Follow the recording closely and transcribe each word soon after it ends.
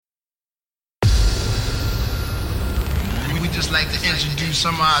just like to introduce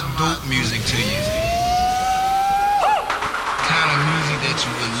some of our dope music to you. Kind of music that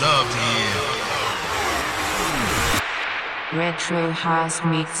you would love to hear. Retro House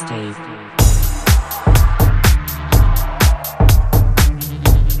Mixtape.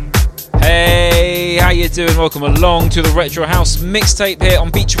 Hey, how you doing? Welcome along to the Retro House Mixtape here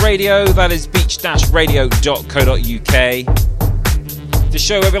on Beach Radio. That is beach-radio.co.uk. The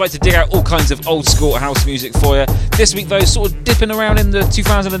show where we like to dig out all kinds of old school house music for you. This week though, sort of dipping around in the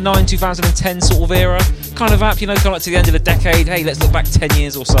 2009, 2010 sort of era. Kind of app, you know, kind of like to the end of the decade. Hey, let's look back 10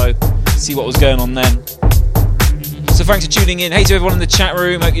 years or so, see what was going on then. So thanks for tuning in. Hey to everyone in the chat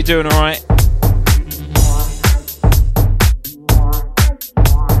room, hope you're doing alright.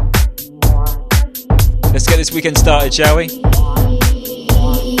 Let's get this weekend started, shall we?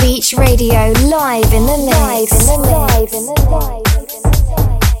 Beach Radio live in the mix.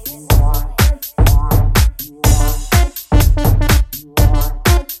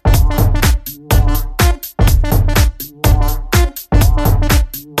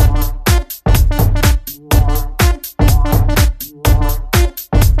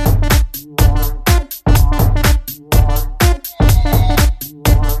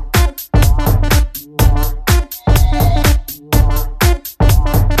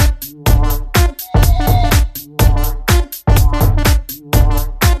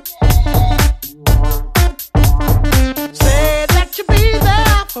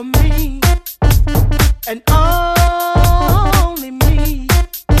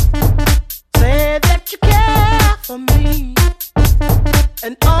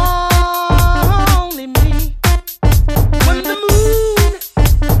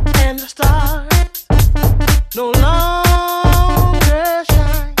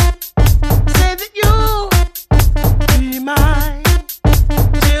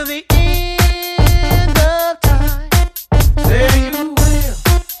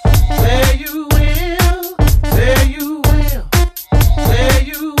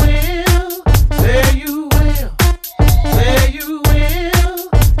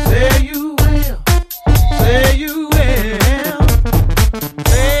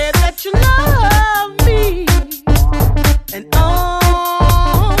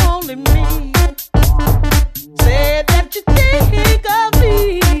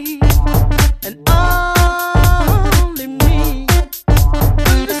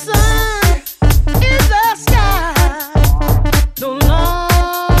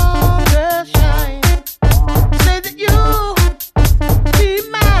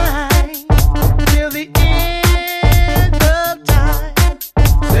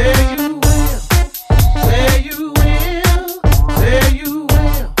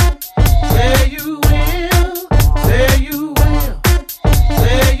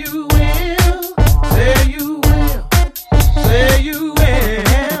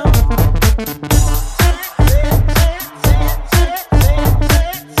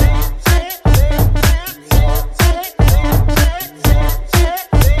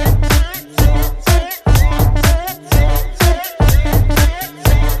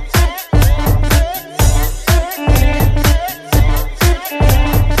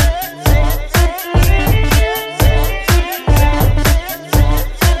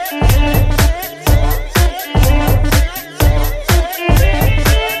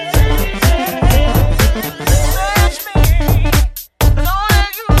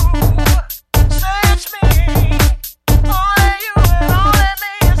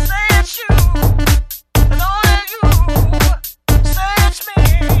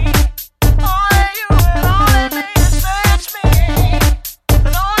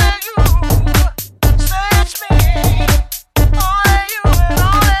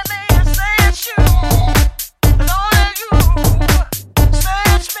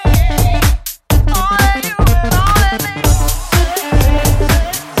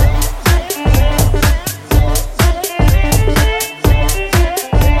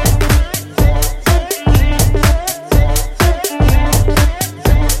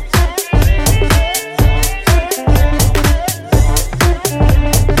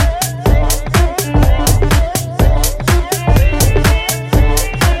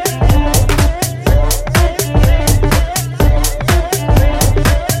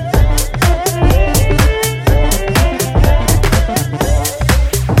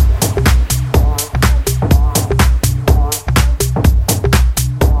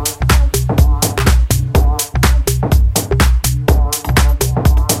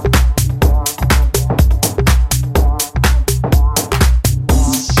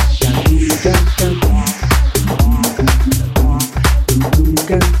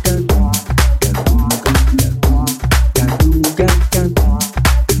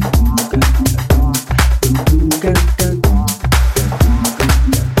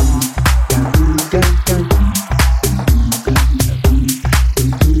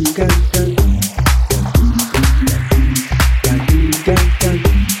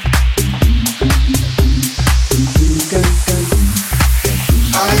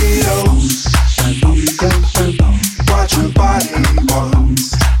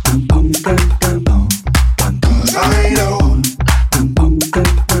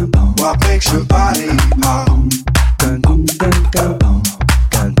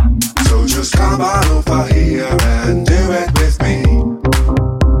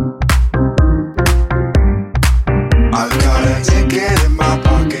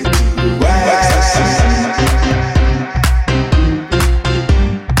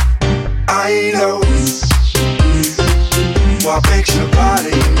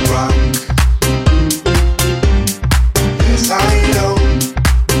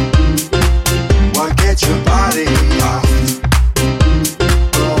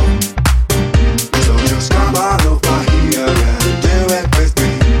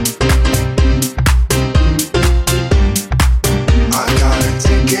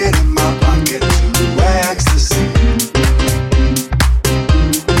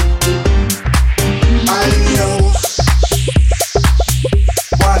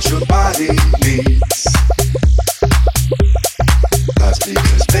 body needs. That's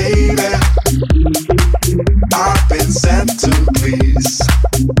because, baby, I've been sent to please.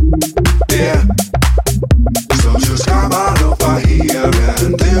 Yeah. So just come on over here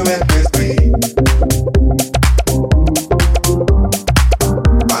and do it with me.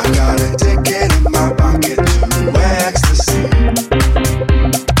 I got a ticket in my pocket to ecstasy.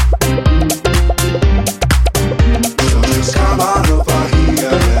 So just come on over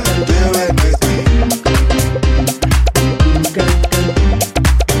here and do it with me.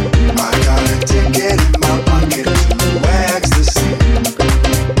 I got a ticket in my pocket to ecstasy.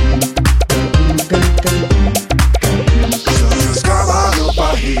 So just come on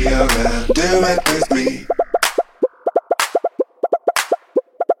over here and do it with me.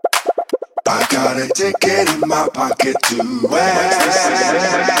 I got a ticket in my pocket to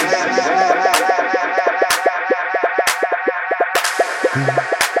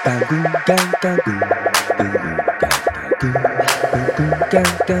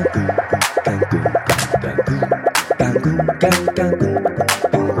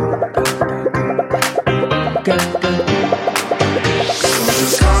So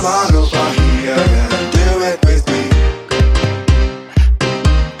just come on over here and do it with me.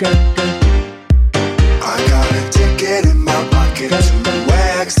 I got a ticket in my pocket to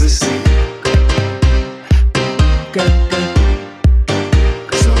ecstasy.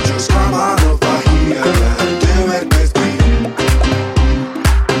 So just come on over here and do it with me.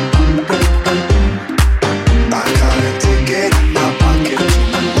 I got a ticket in my pocket to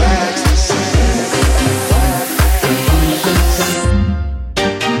ecstasy.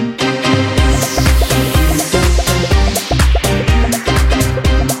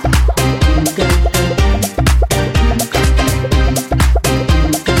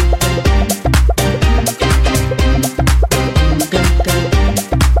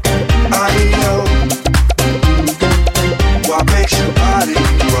 I know what makes your body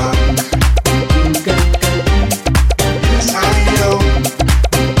rock. Yes, I know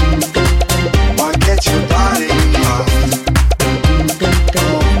what gets your body off.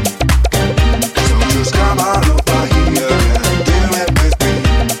 So just come on over here and do it with me.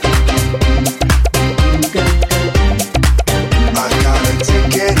 I got a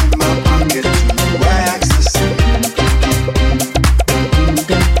ticket in my pocket to ecstasy.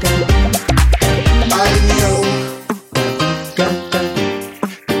 I know.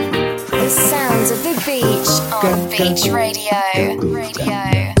 The sounds of the beach on Beach Radio.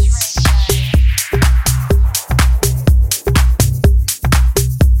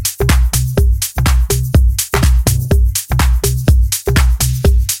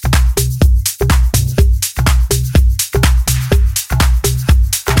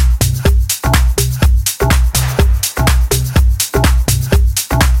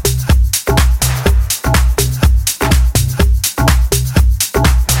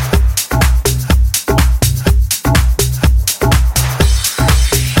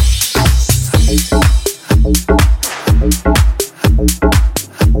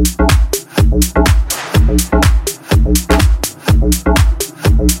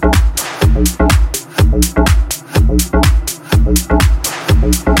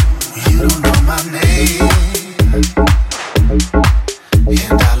 You don't know my name,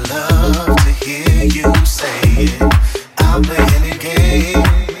 and I love to hear you say it. I'll play any game.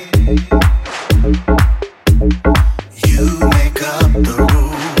 You make up the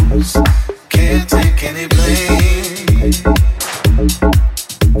rules, can't take any blame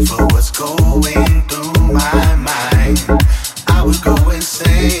for what's going through my mind. I would go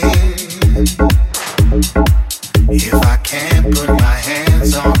insane if I can't put my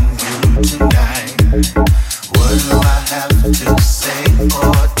hands on you tonight. What do I have to say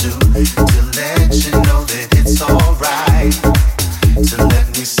or do to let you know that it's alright? To let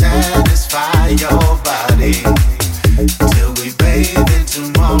me satisfy your body till we bathe in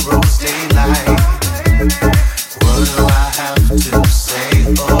tomorrow's daylight. What do I have to say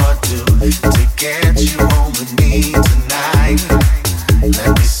or do to get you home with me tonight?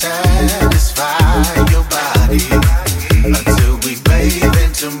 Let me satisfy your body until we bathe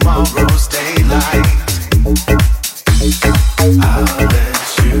in tomorrow's daylight. I'll let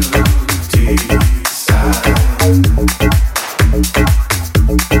you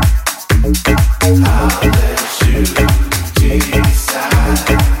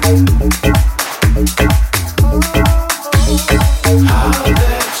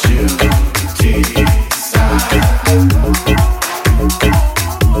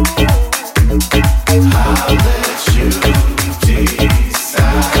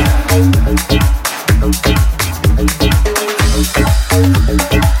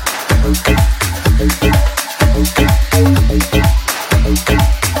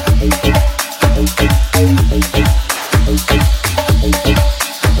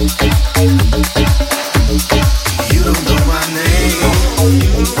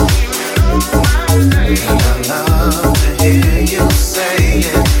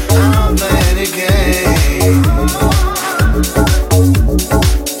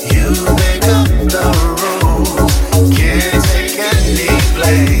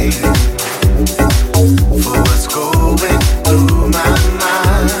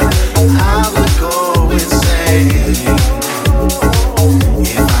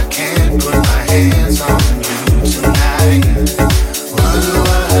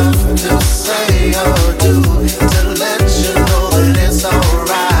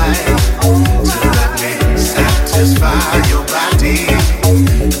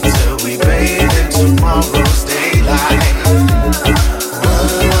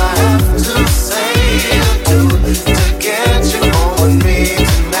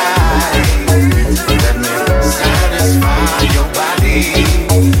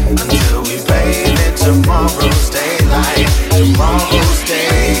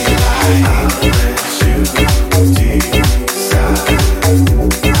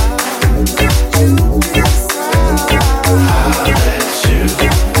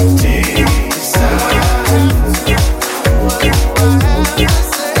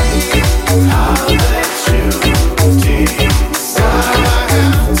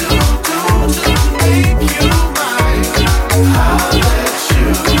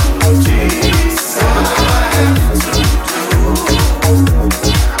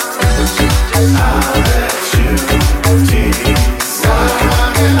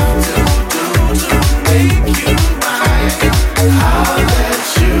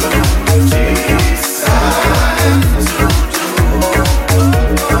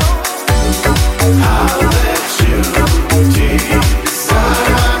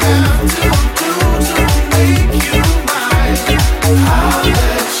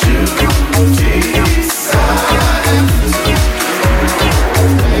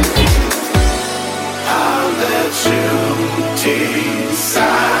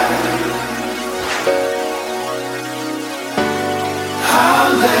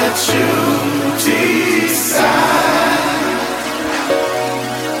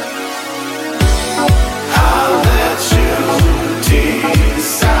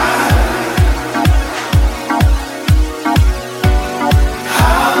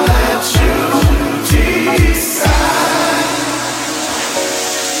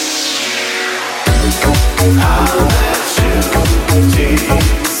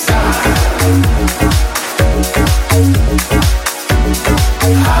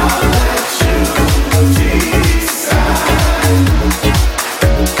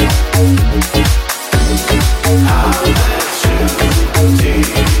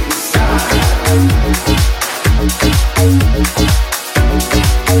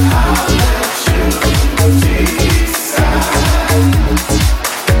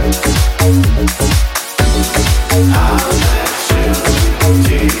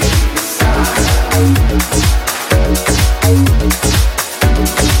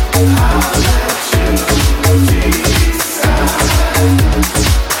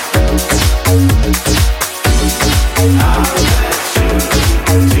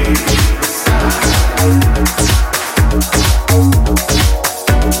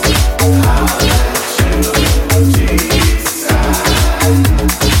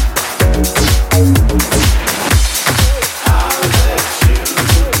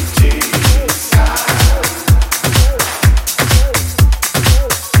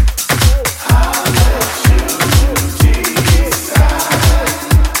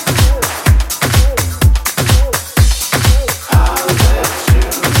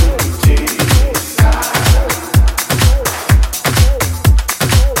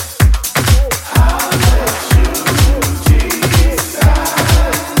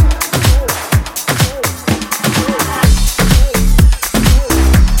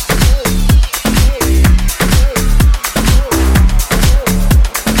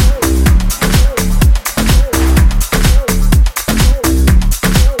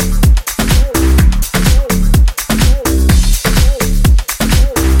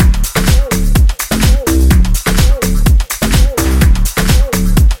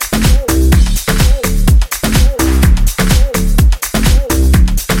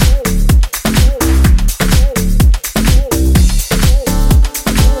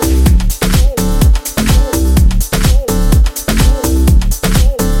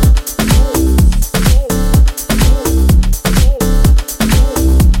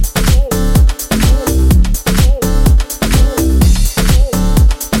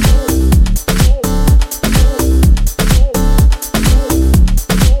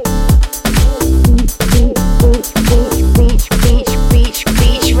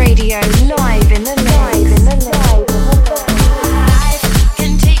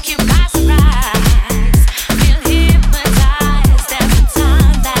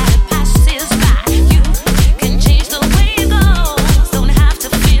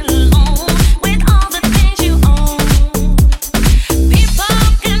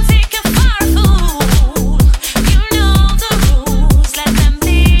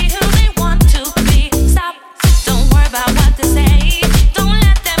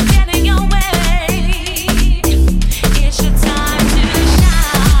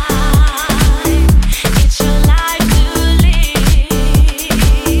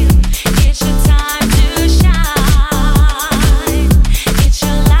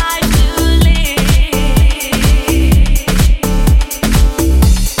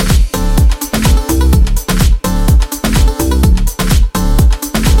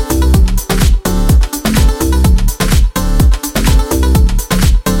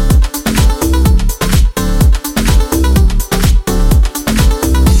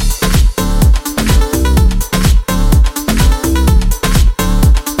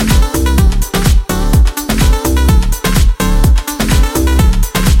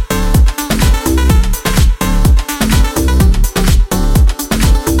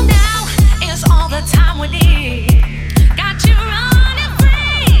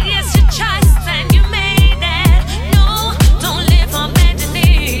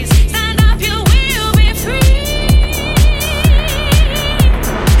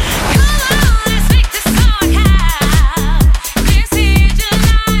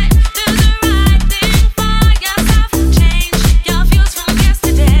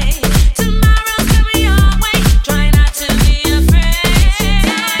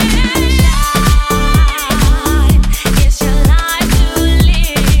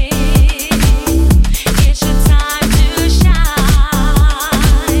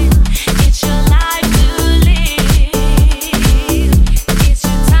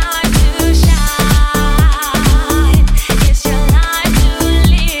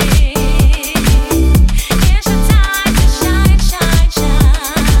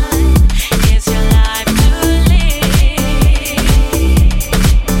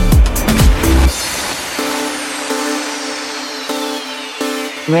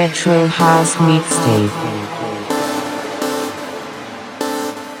Retro House Mixtape.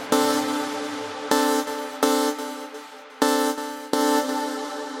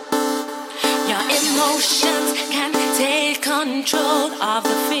 emotions can take control of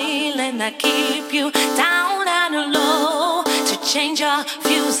the feeling that keep you down and low. To change your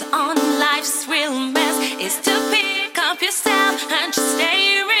views on life's real mess is to pick up yourself and just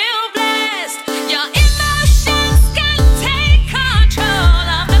stay real blessed. Your emotions can take control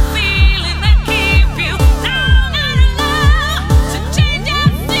of the feeling that keep you down and low. To change your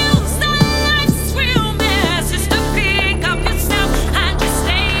views on life's real mess is to pick up yourself and just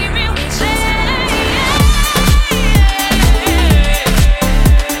stay real blessed.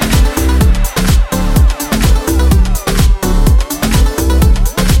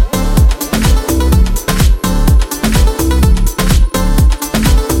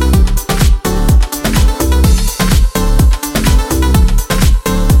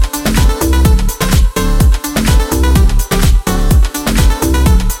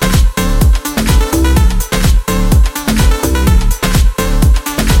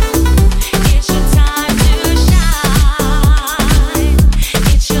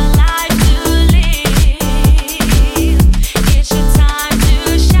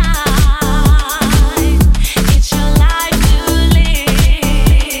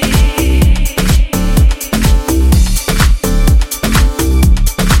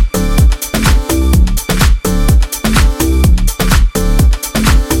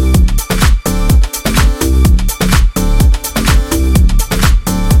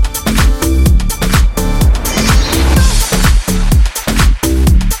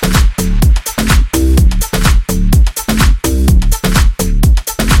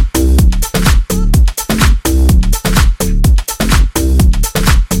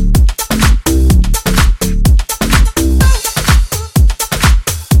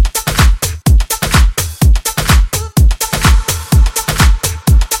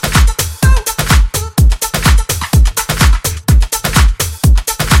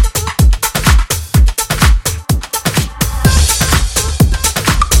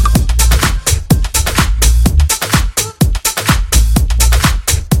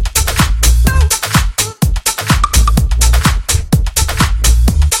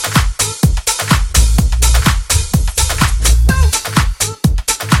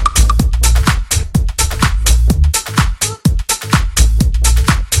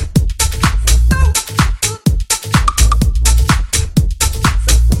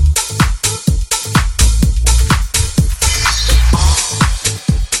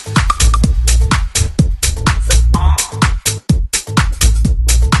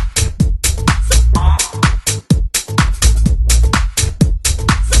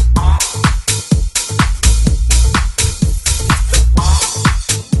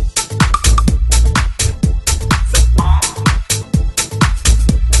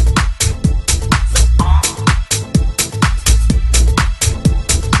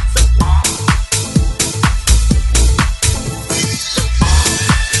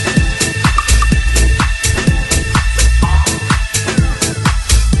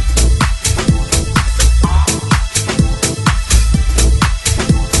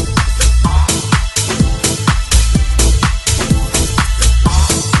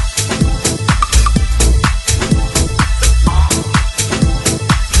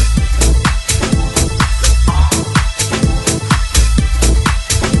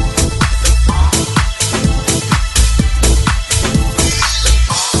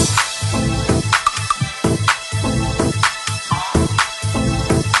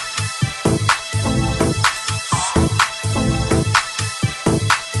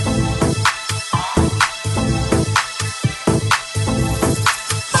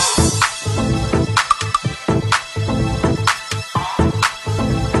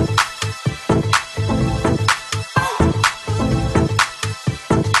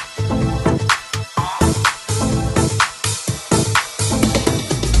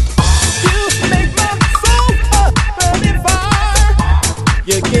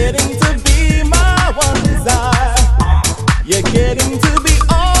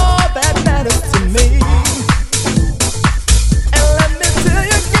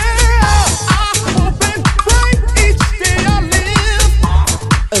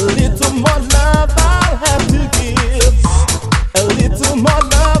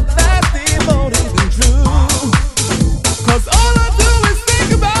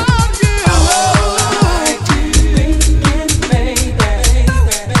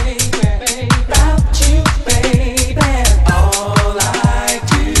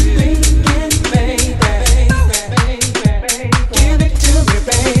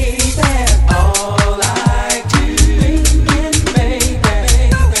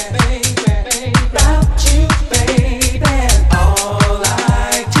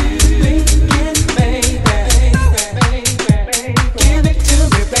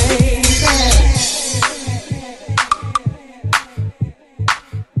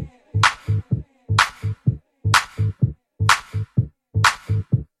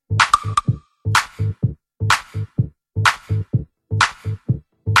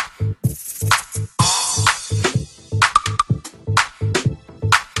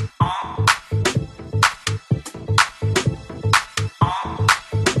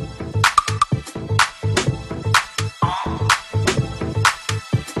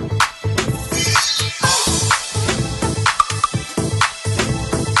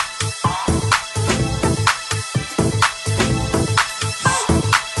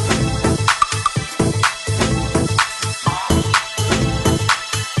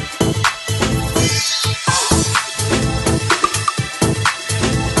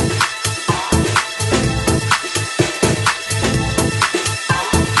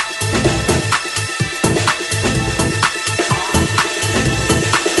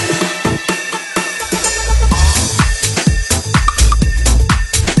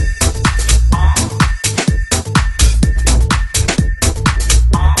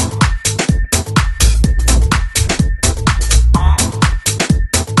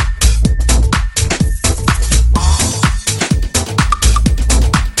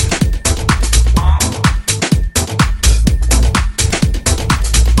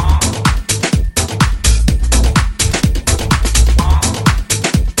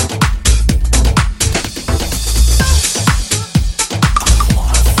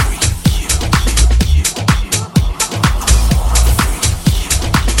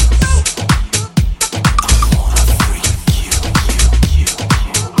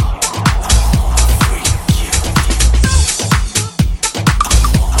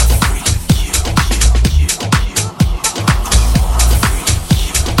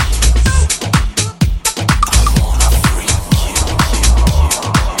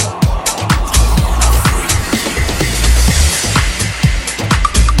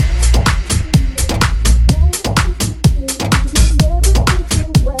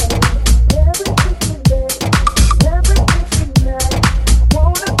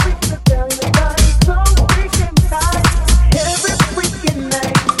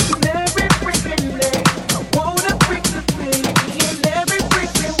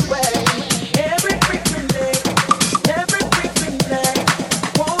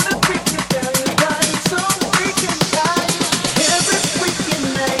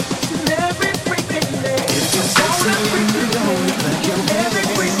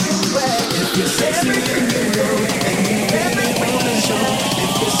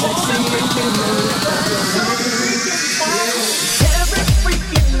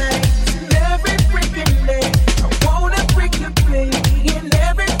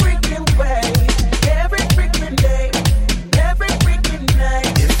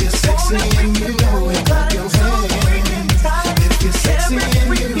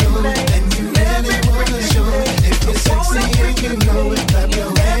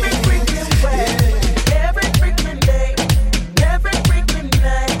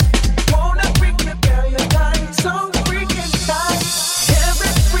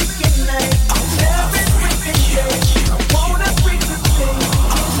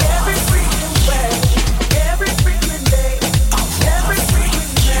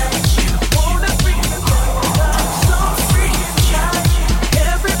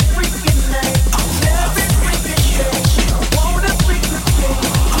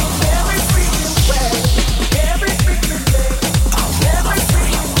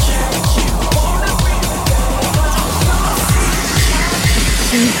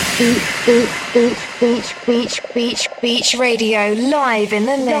 Beach Radio, live in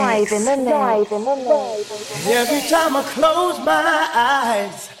the mix. Every time I close my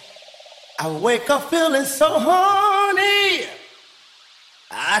eyes, I wake up feeling so horny.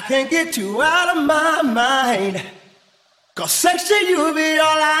 I can't get you out of my mind, 'cause sex to you be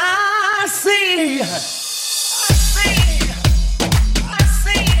all I see.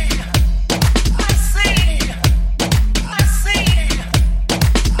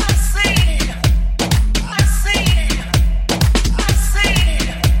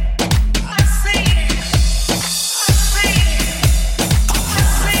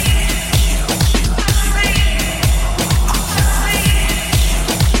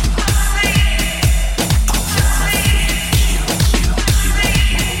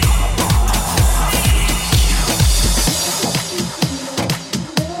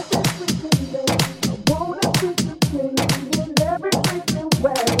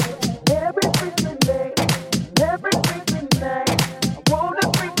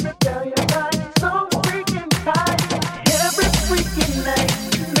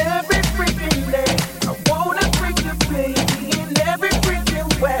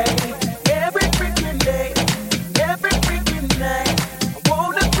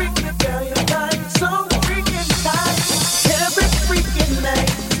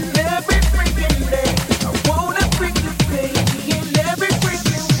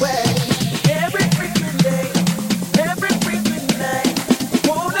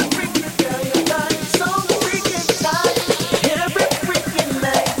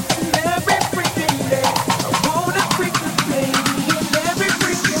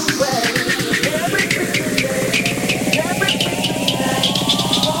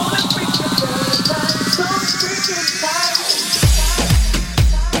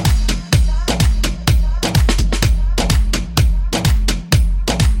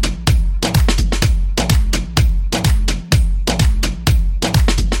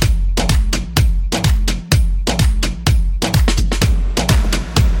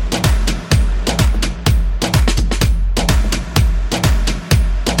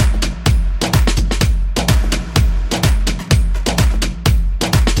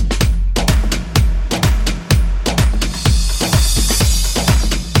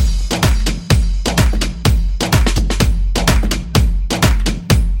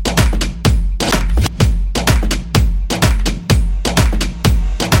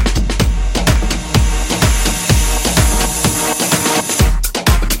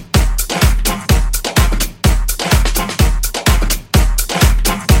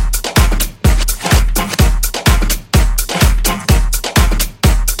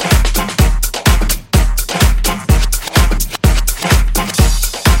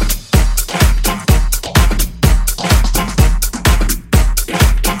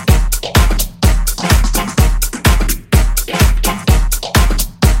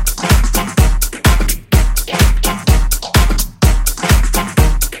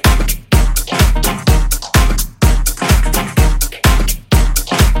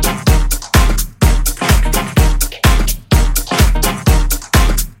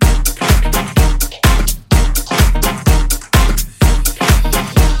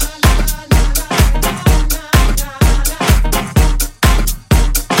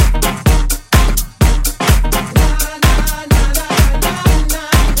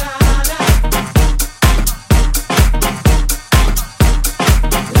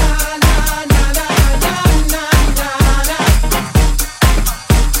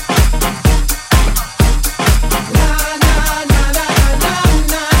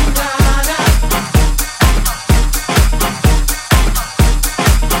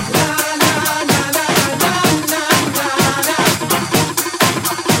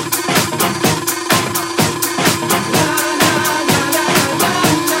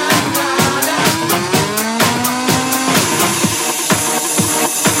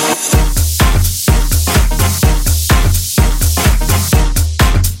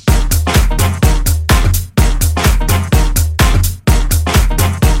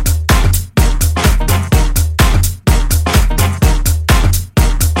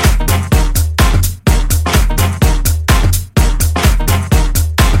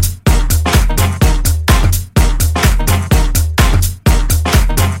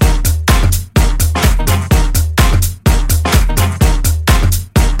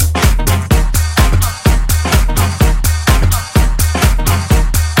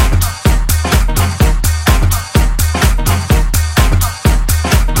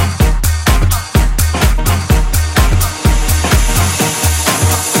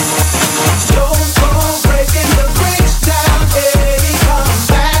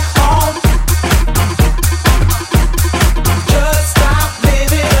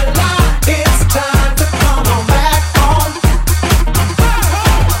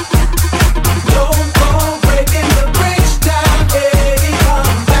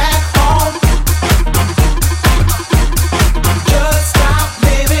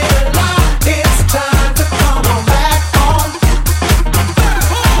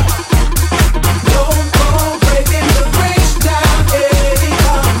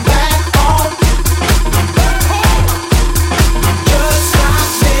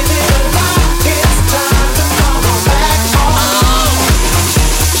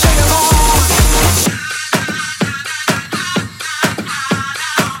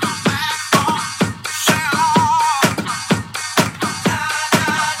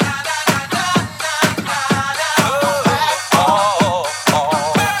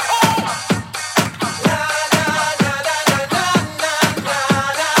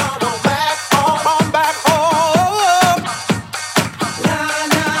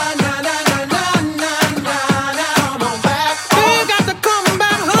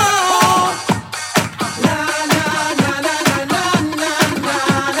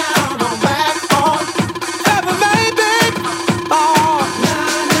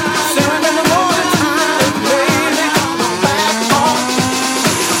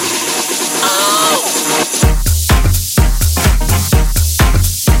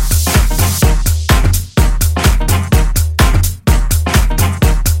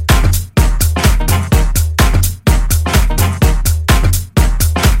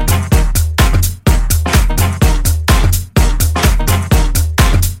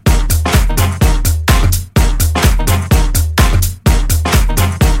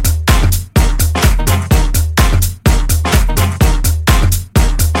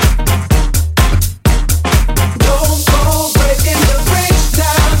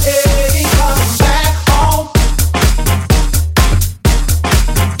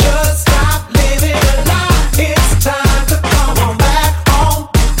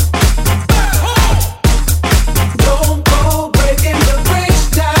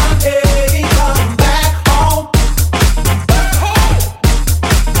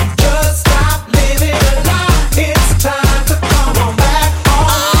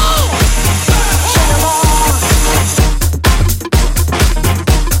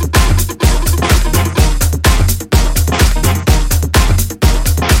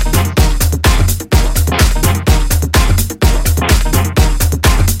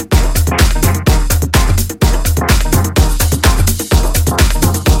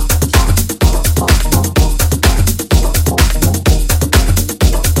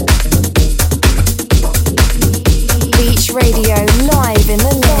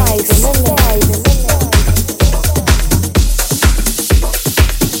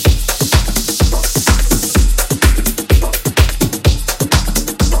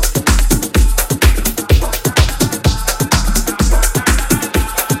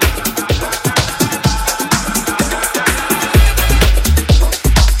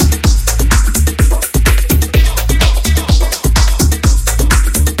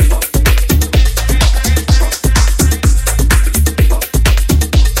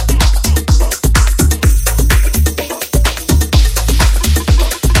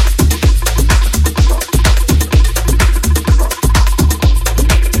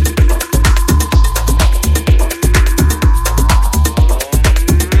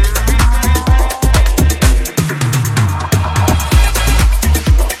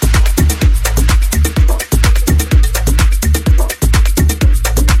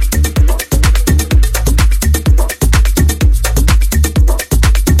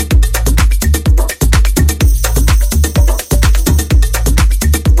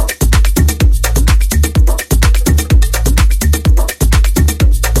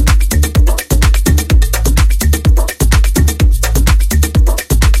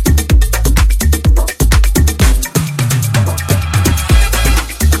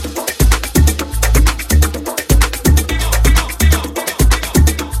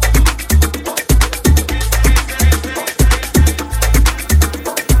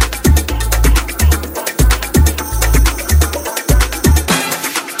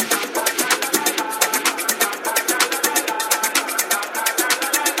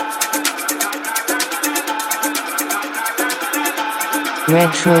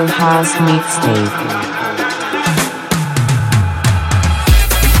 Retro House Mixtape.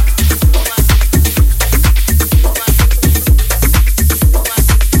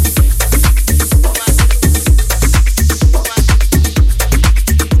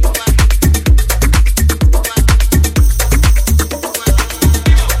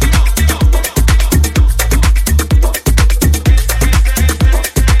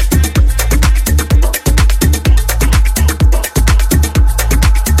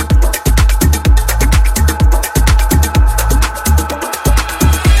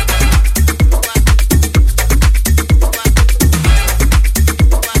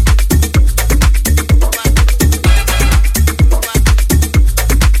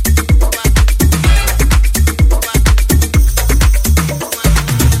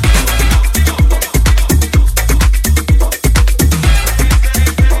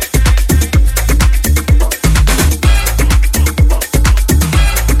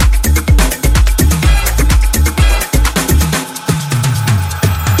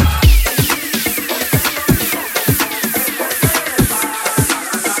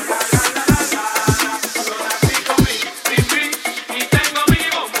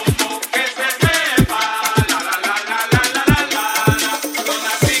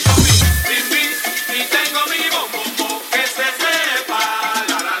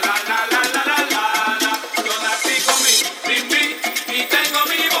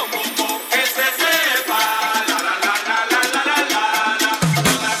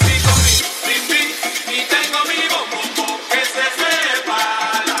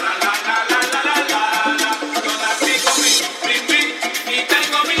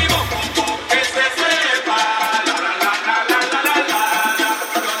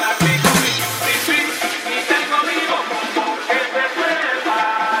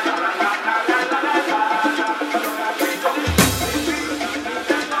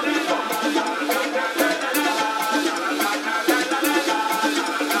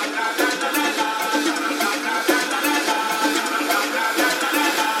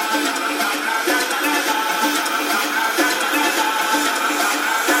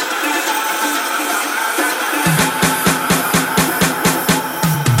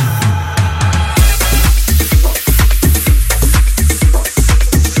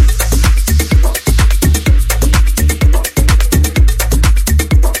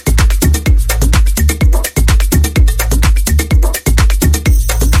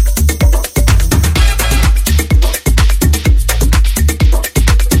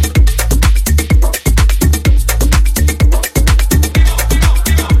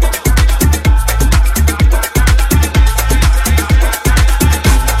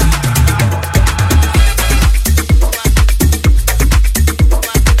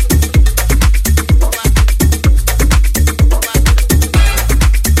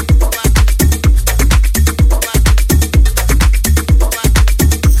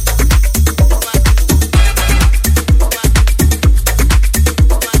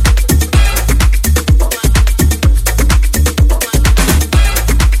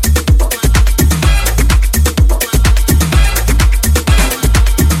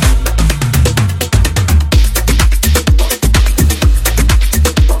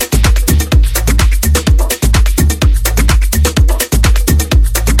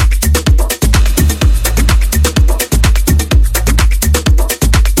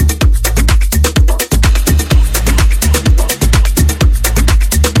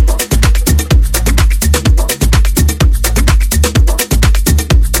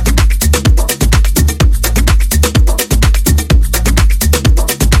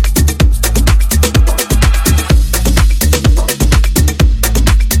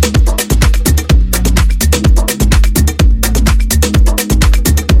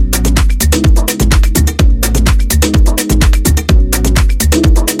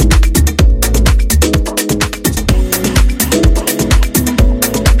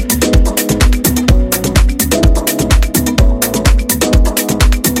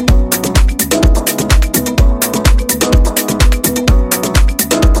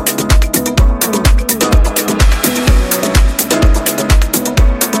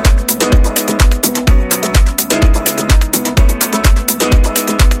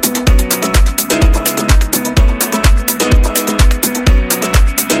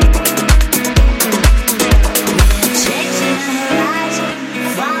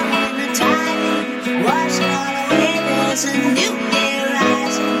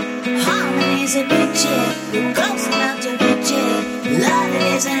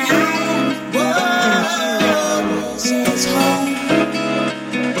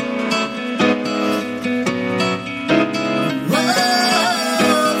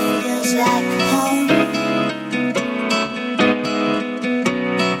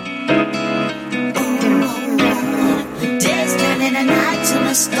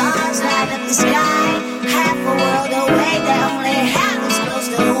 the stars light up the sky. Half a world away, the only half is close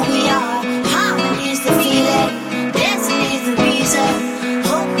to who we are. Harmony is the feeling, dancing is the reason.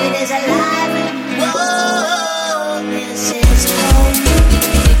 Hope it is alive and whoa, this is home.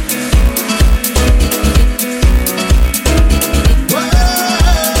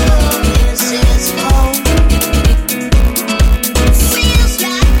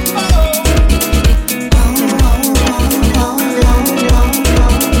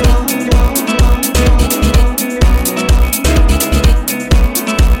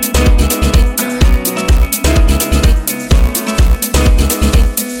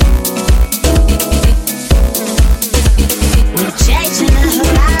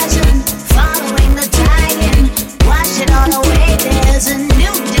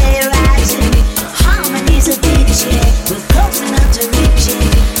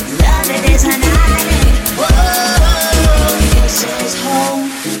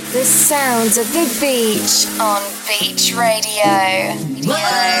 Sounds of the beach on Beach Radio.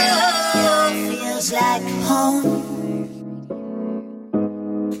 Whoa, feels like home.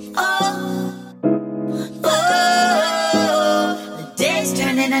 The days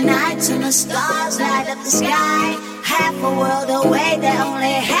turn into nights and the stars light up the sky. Half a world away, the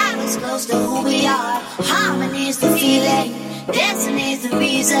only half is close to who we are. Harmony is the feeling, dancing is the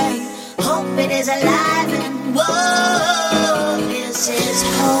reason. Hope it is alive and whoa, this is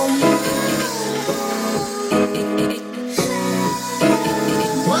home.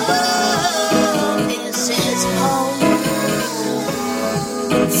 Whoa, this is home.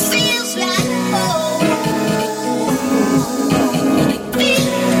 Feels like home. Feel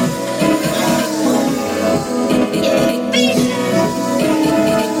like home. Yeah, feel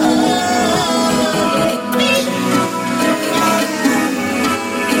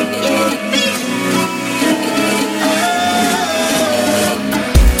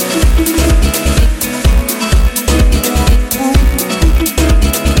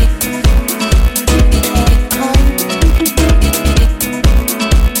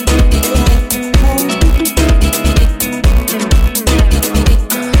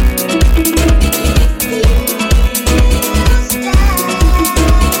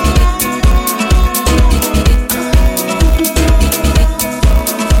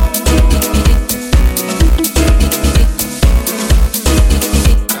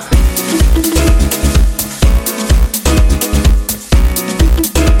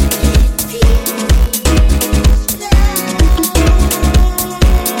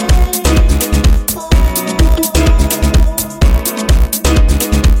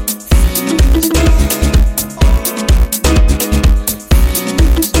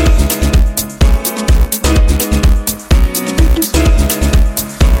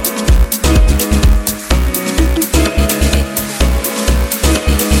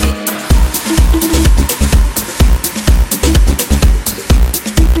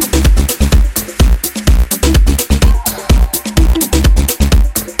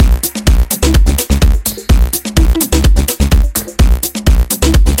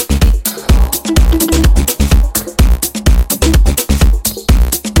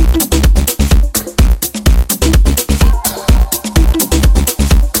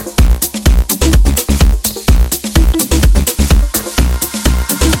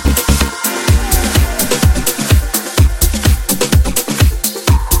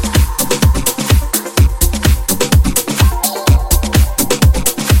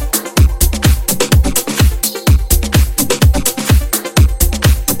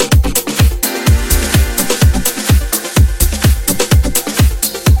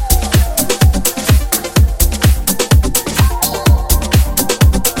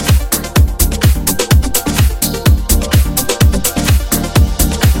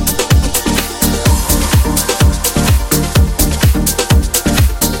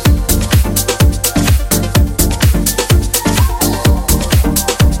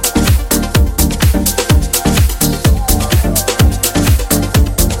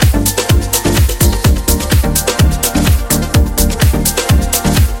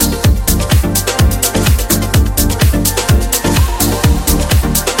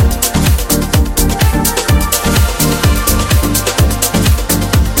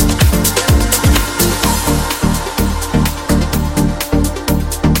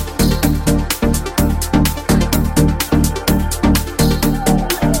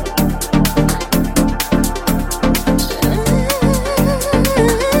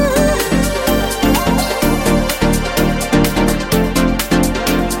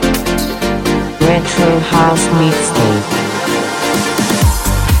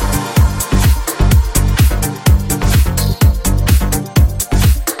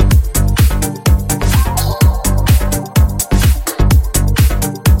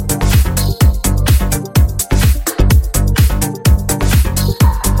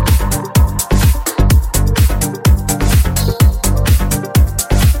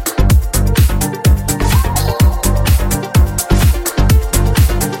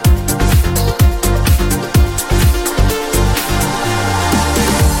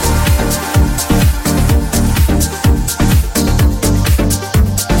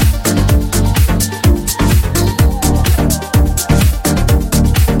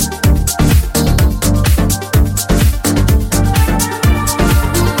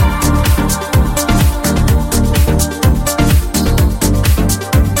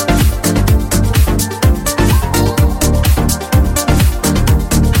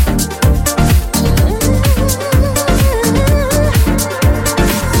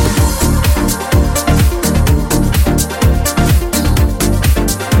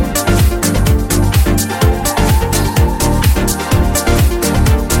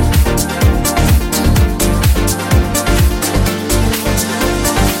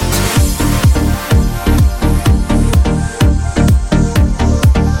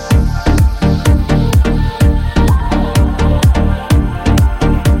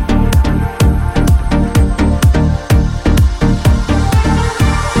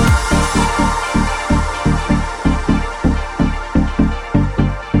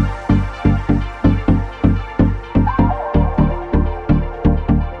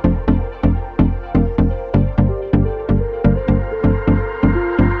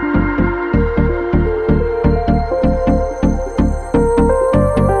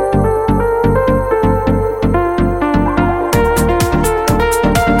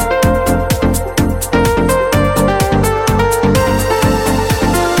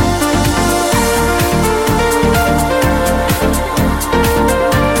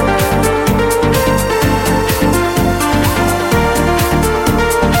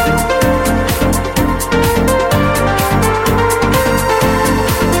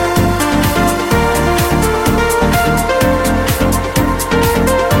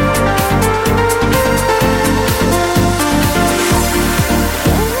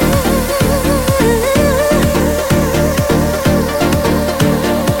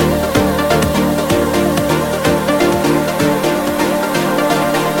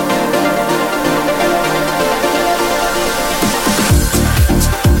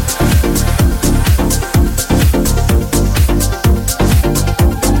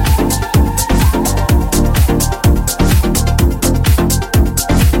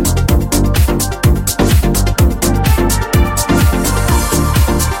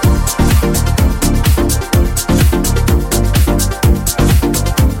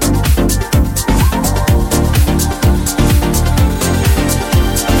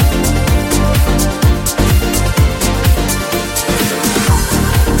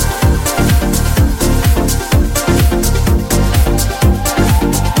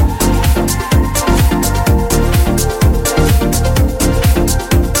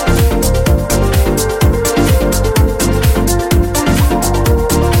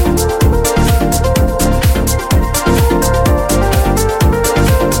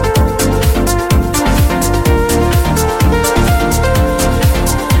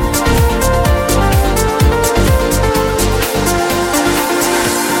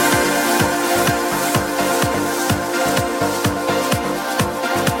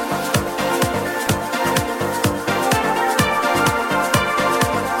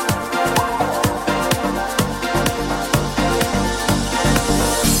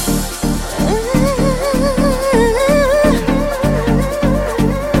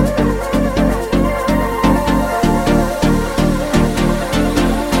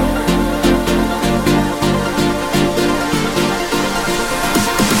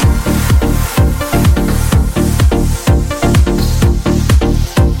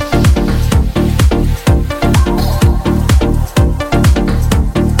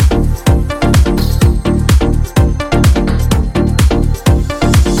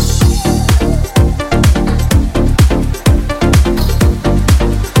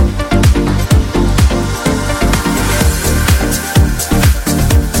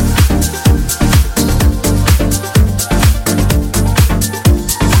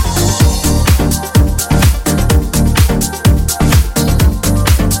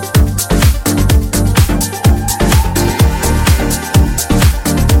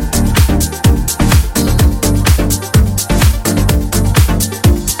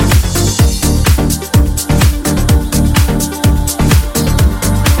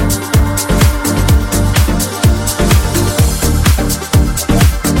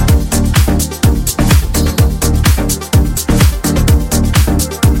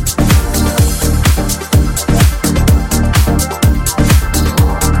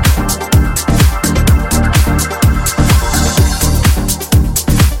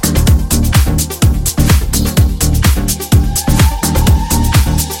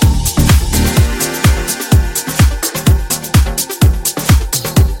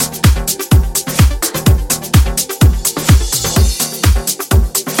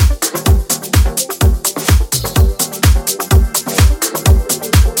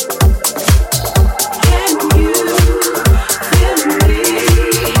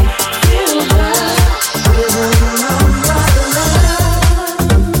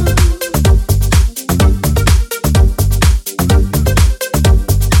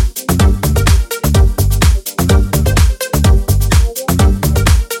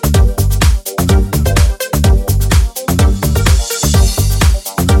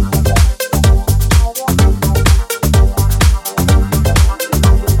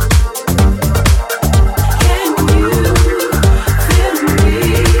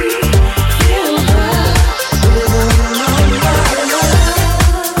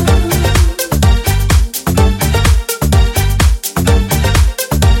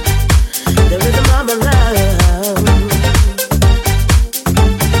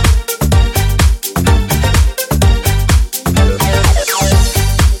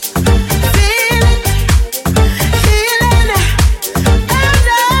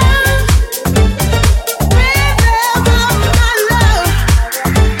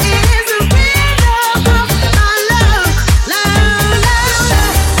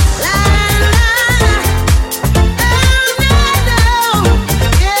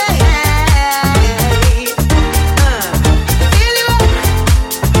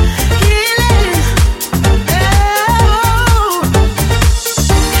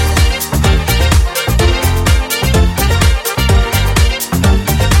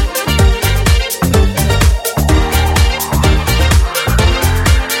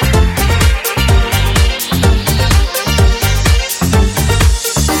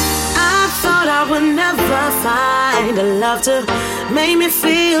yourself to make me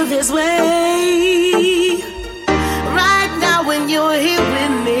feel this way. Right now when you're here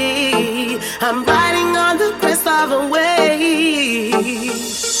with me, I'm riding on the crest of a wave.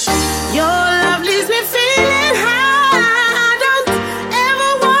 Your love leaves me feeling high. I don't ever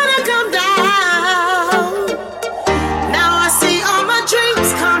wanna come down. Now I see all my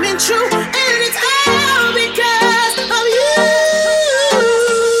dreams coming true, and it's all because of you.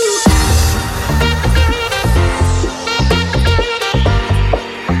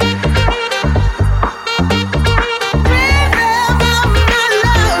 Rhythm of my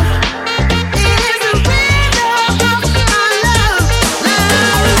love is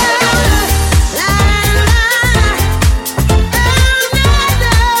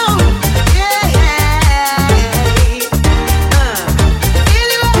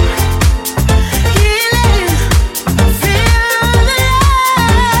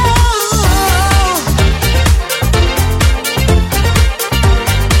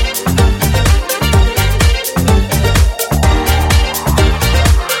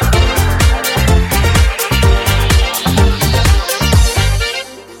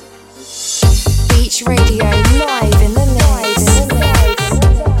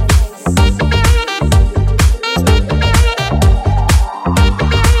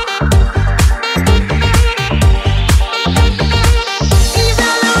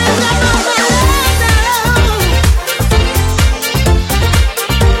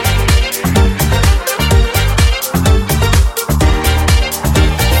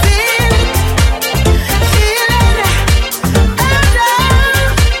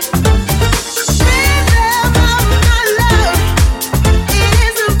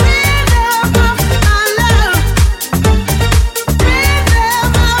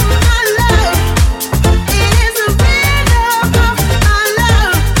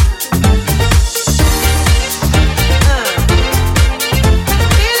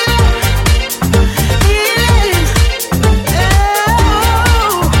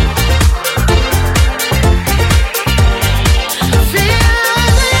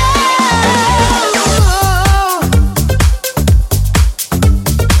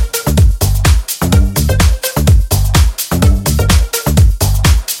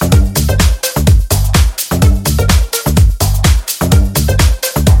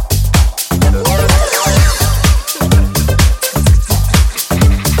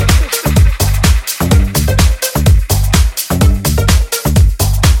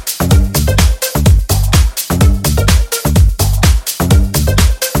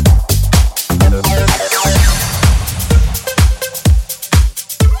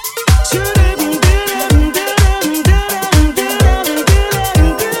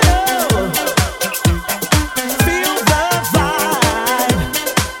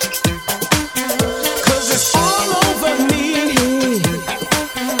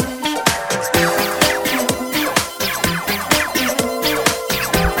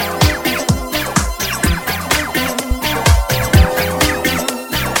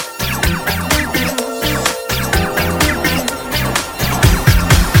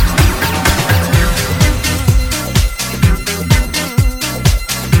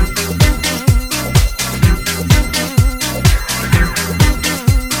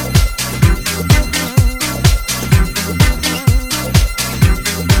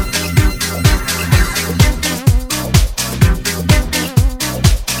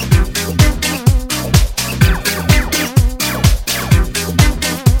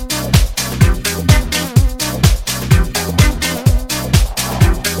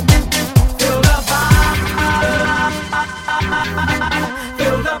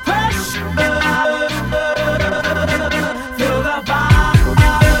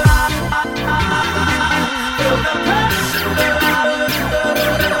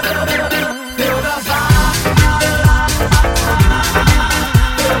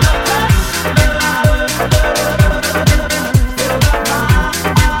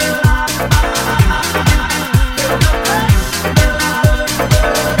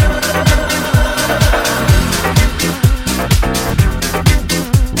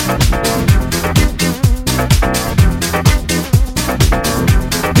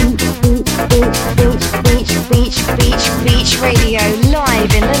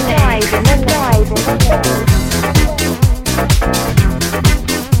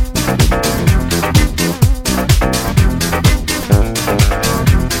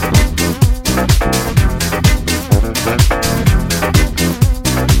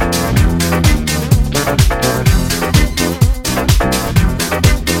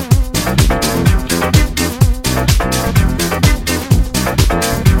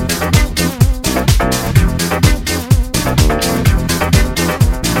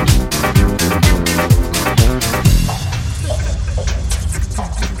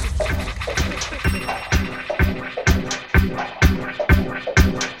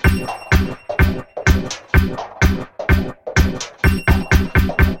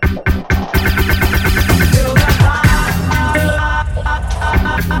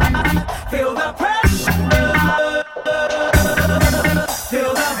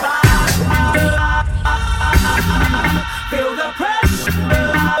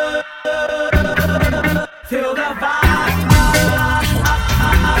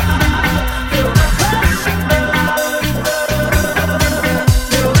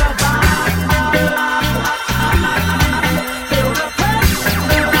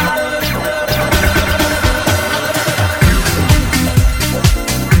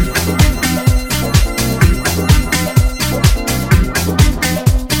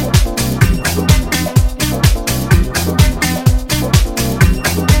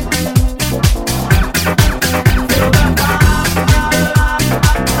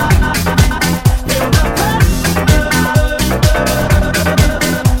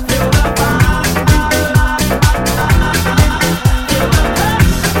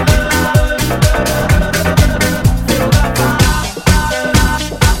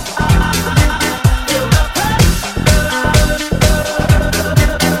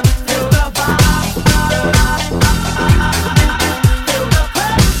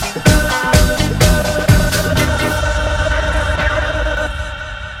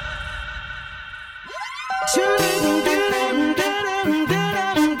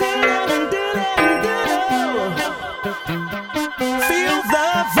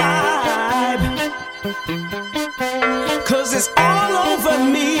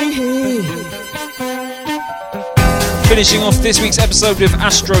Finishing off this week's episode with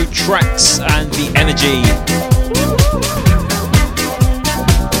Astro Tracks and The Energy.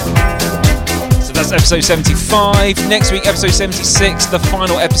 So that's episode 75. Next week, episode 76, the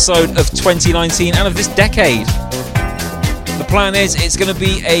final episode of 2019 and of this decade. The plan is it's going to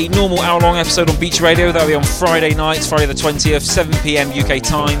be a normal hour-long episode on Beach Radio. That'll be on Friday nights, Friday the 20th, 7 p.m. UK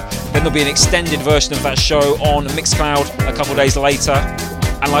time. Then there'll be an extended version of that show on Mixcloud a couple days later.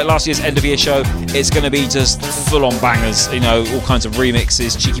 And like last year's end of year show, it's going to be just full-on bangers, you know, all kinds of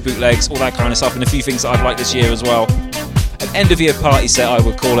remixes, cheeky bootlegs, all that kind of stuff, and a few things that I've liked this year as well. An end of year party set, I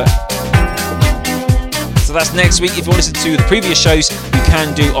would call it. So that's next week. If you want to listen to the previous shows, you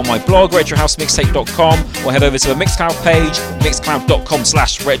can do on my blog, retrohousemixtape.com, or head over to the Mixcloud page,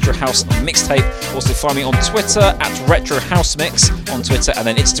 mixcloud.com/retrohousemixtape. Also find me on Twitter at retrohousemix on Twitter, and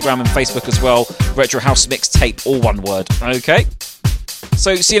then Instagram and Facebook as well, retrohousemixtape, all one word. Okay?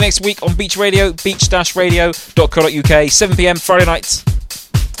 So see you next week on Beach Radio, beach-radio.co.uk, 7 p.m. Friday night.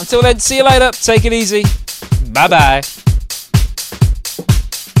 Until then, see you later. Take it easy. Bye-bye.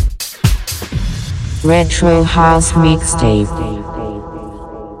 Retro House Mixtape.